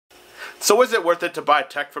So is it worth it to buy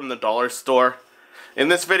tech from the dollar store? In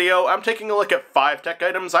this video, I'm taking a look at 5 tech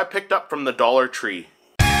items I picked up from the Dollar Tree.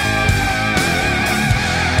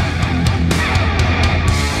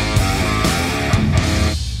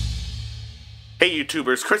 Hey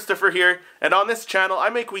YouTubers, Christopher here, and on this channel I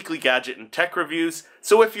make weekly gadget and tech reviews,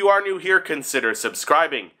 so if you are new here, consider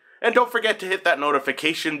subscribing. And don't forget to hit that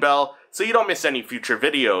notification bell so you don't miss any future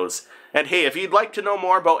videos. And hey, if you'd like to know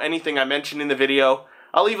more about anything I mentioned in the video,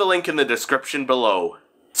 I'll leave a link in the description below.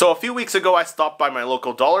 So a few weeks ago I stopped by my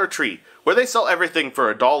local Dollar Tree, where they sell everything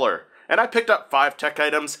for $1, and I picked up 5 tech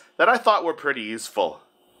items that I thought were pretty useful.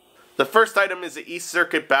 The first item is the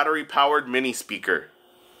eCircuit battery-powered mini speaker.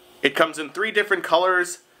 It comes in 3 different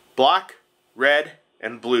colors: black, red,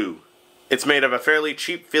 and blue. It's made of a fairly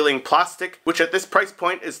cheap-feeling plastic, which at this price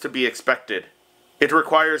point is to be expected. It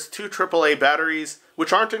requires 2 AAA batteries,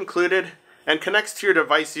 which aren't included, and connects to your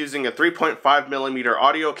device using a 3.5mm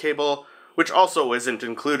audio cable, which also isn't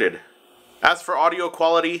included. As for audio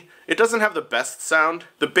quality, it doesn't have the best sound.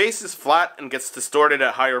 The bass is flat and gets distorted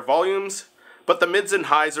at higher volumes, but the mids and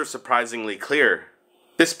highs are surprisingly clear.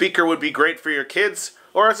 This speaker would be great for your kids,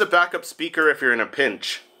 or as a backup speaker if you're in a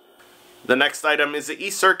pinch. The next item is the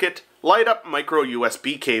eCircuit light-up micro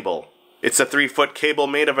USB cable. It's a 3-foot cable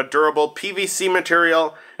made of a durable PVC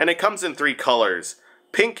material, and it comes in 3 colors: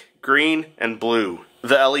 pink, green, and blue.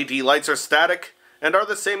 The LED lights are static and are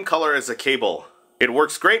the same color as the cable. It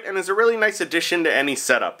works great and is a really nice addition to any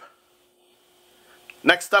setup.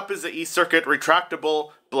 Next up is the eCircuit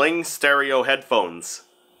retractable Bling stereo headphones.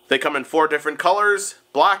 They come in 4 different colors: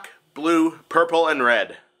 black, blue, purple, and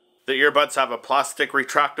red. The earbuds have a plastic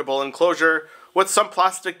retractable enclosure with some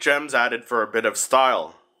plastic gems added for a bit of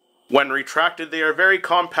style. When retracted, they are very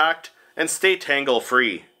compact and stay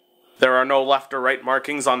tangle-free. There are no left or right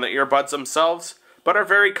markings on the earbuds themselves, but are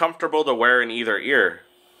very comfortable to wear in either ear.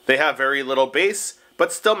 They have very little bass,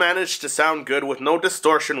 but still manage to sound good with no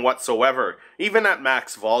distortion whatsoever, even at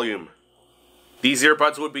max volume. These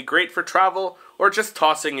earbuds would be great for travel or just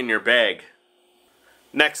tossing in your bag.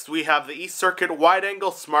 Next, we have the eCircuit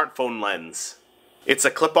wide-angle smartphone lens. It's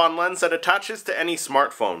a clip-on lens that attaches to any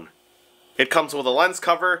smartphone. It comes with a lens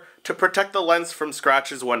cover to protect the lens from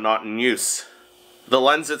scratches when not in use. The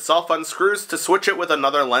lens itself unscrews to switch it with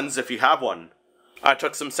another lens if you have one. I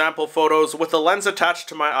took some sample photos with the lens attached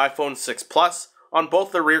to my iPhone 6 Plus on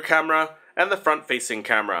both the rear camera and the front-facing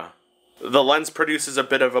camera. The lens produces a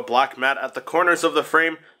bit of a black matte at the corners of the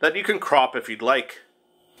frame that you can crop if you'd like.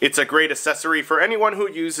 It's a great accessory for anyone who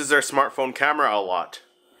uses their smartphone camera a lot.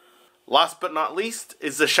 Last but not least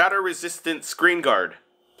is the shatter-resistant screen guard.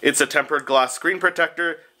 It's a tempered glass screen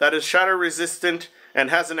protector that is shatter-resistant and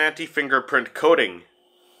has an anti-fingerprint coating.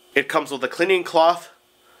 It comes with a cleaning cloth,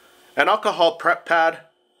 an alcohol prep pad,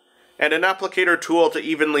 and an applicator tool to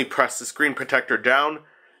evenly press the screen protector down,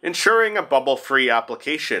 ensuring a bubble-free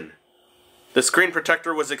application. The screen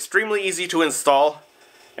protector was extremely easy to install,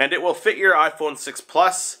 and it will fit your iPhone 6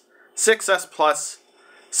 Plus, 6S Plus,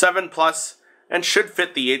 7 Plus, and should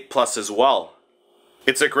fit the 8 Plus as well.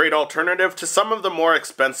 It's a great alternative to some of the more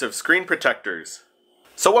expensive screen protectors.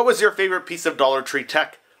 So what was your favorite piece of Dollar Tree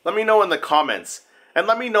tech? Let me know in the comments, and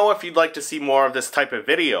let me know if you'd like to see more of this type of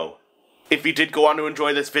video. If you did go on to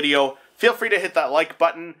enjoy this video, feel free to hit that like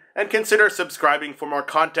button, and consider subscribing for more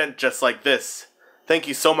content just like this. Thank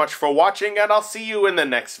you so much for watching, and I'll see you in the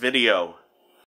next video.